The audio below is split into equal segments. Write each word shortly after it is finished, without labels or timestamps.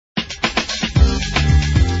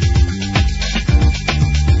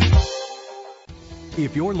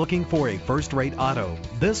If you're looking for a first-rate auto,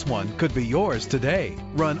 this one could be yours today.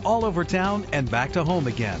 Run all over town and back to home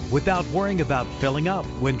again without worrying about filling up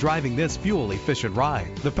when driving this fuel-efficient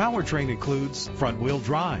ride. The powertrain includes front-wheel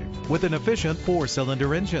drive with an efficient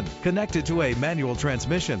 4-cylinder engine connected to a manual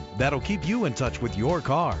transmission that'll keep you in touch with your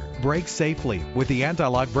car. Brake safely with the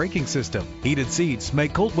anti-lock braking system. Heated seats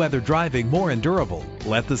make cold weather driving more endurable.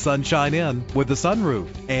 Let the sun shine in with the sunroof.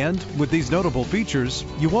 And with these notable features,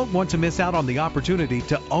 you won't want to miss out on the opportunity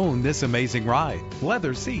to own this amazing ride.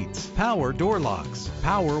 Leather seats, power door locks,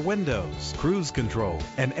 power windows, cruise control,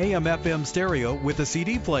 an AM/FM stereo with a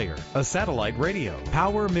CD player, a satellite radio,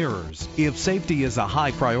 power mirrors. If safety is a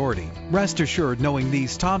high priority, rest assured knowing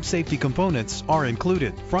these top safety components are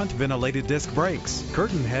included: front ventilated disc brakes,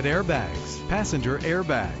 curtain head airbags, passenger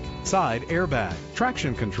airbag, side airbag,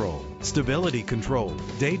 traction control, stability control,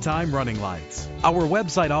 daytime running lights. Our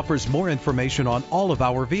website offers more information on all of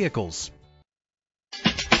our vehicles.